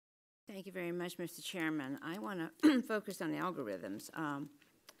Thank you very much, Mr. Chairman. I want to focus on the algorithms.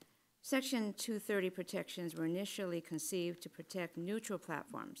 Section 230 protections were initially conceived to protect neutral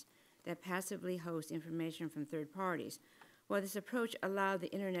platforms that passively host information from third parties. While this approach allowed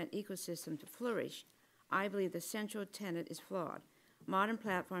the Internet ecosystem to flourish, I believe the central tenet is flawed. Modern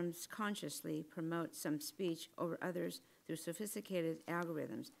platforms consciously promote some speech over others through sophisticated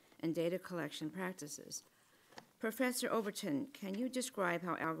algorithms and data collection practices. Professor Overton, can you describe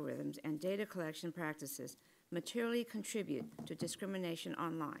how algorithms and data collection practices materially contribute to discrimination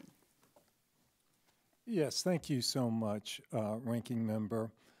online? Yes, thank you so much, Ranking Member.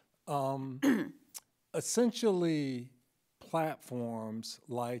 Essentially, platforms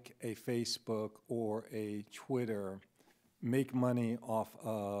like a Facebook or a Twitter make money off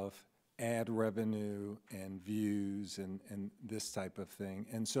of ad revenue and views and this type of thing.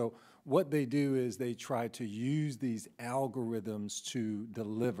 And so what they do is they try to use these algorithms to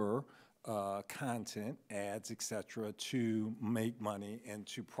deliver content, ads, et cetera, to make money and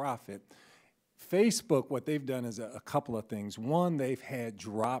to profit. Facebook, what they've done is a couple of things. One, they've had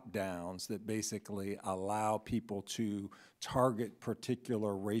drop downs that basically allow people to target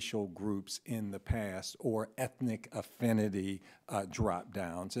particular racial groups in the past or ethnic affinity drop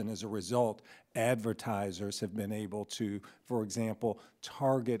downs. And as a result, advertisers have been able to, for example,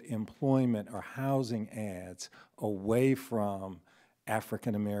 target employment or housing ads away from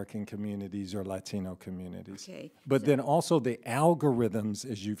African-American communities or Latino communities. Okay. But then also the algorithms,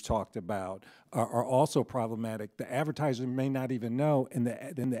 as you've talked about, are also problematic. The advertiser may not even know, and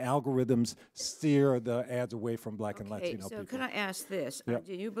then the algorithms steer the ads away from Black and Latino people. So could I ask this? Yep.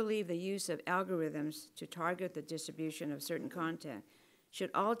 Do you believe the use of algorithms to target the distribution of certain content should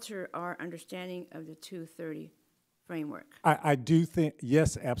alter our understanding of the 230 framework? I do think,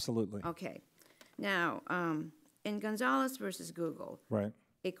 yes, absolutely. Okay. Now, in Gonzalez versus Google, Right.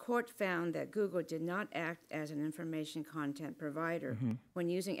 a court found that Google did not act as an information content provider when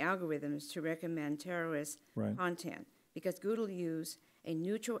using algorithms to recommend terrorist content because Google used a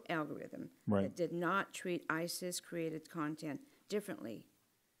neutral algorithm that did not treat ISIS-created content differently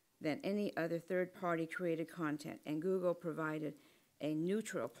than any other third-party created content, and Google provided a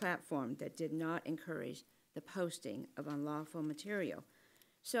neutral platform that did not encourage the posting of unlawful material.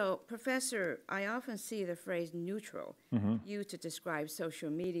 So, Professor, I often see the phrase neutral used to describe social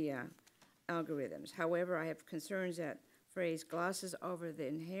media algorithms. However, I have concerns that phrase glosses over the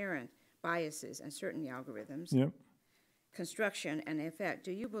inherent biases in certain algorithms, construction, and effect.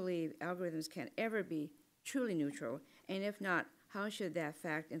 Do you believe algorithms can ever be truly neutral? And if not, how should that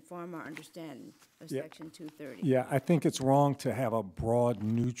fact inform our understanding of Section 230? Yeah, I think it's wrong to have a broad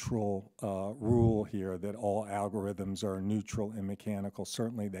neutral rule here that all algorithms are neutral and mechanical.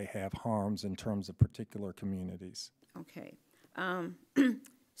 Certainly they have harms in terms of particular communities. Okay.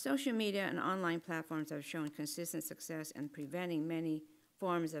 Social media and online platforms have shown consistent success in preventing many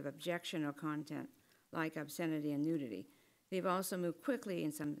forms of objectionable content like obscenity and nudity. They've also moved quickly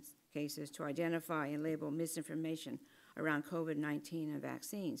in some cases to identify and label misinformation around COVID-19 and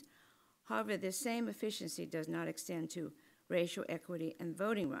vaccines. However, this same efficiency does not extend to racial equity and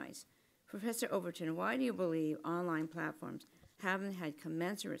voting rights. Professor Overton, why do you believe online platforms haven't had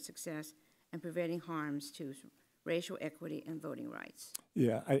commensurate success in preventing harms to racial equity and voting rights?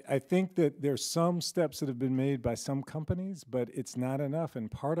 Yeah, I think that there's some steps that have been made by some companies, but it's not enough.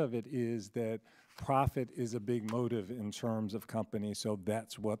 And part of it is that profit is a big motive in terms of companies, so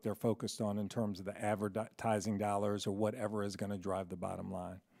that's what they're focused on in terms of the advertising dollars or whatever is going to drive the bottom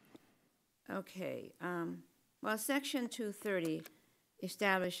line. Okay. Well, Section 230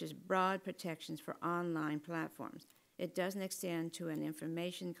 establishes broad protections for online platforms. It doesn't extend to an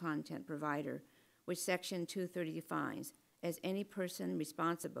information content provider, which Section 230 defines as any person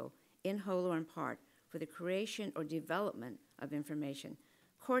responsible, in whole or in part, for the creation or development of information.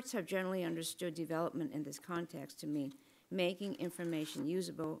 Courts have generally understood development in this context to mean making information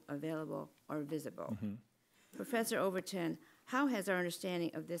usable, available, or visible. Professor Overton, how has our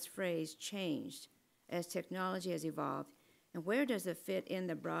understanding of this phrase changed as technology has evolved, and where does it fit in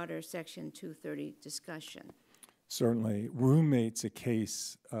the broader Section 230 discussion? Certainly. Roommates, a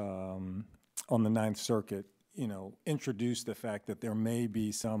case on the Ninth Circuit, introduced the fact that there may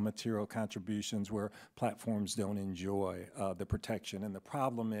be some material contributions where platforms don't enjoy the protection. And the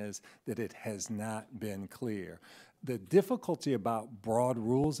problem is that it has not been clear. The difficulty about broad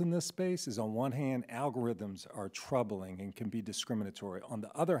rules in this space is, on one hand, algorithms are troubling and can be discriminatory. On the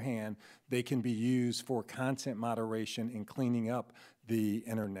other hand, they can be used for content moderation and cleaning up the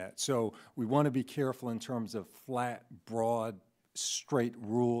internet. So we want to be careful in terms of flat, broad, straight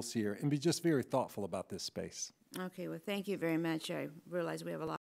rules here and be just very thoughtful about this space. Okay, well, thank you very much. I realize we have a lot.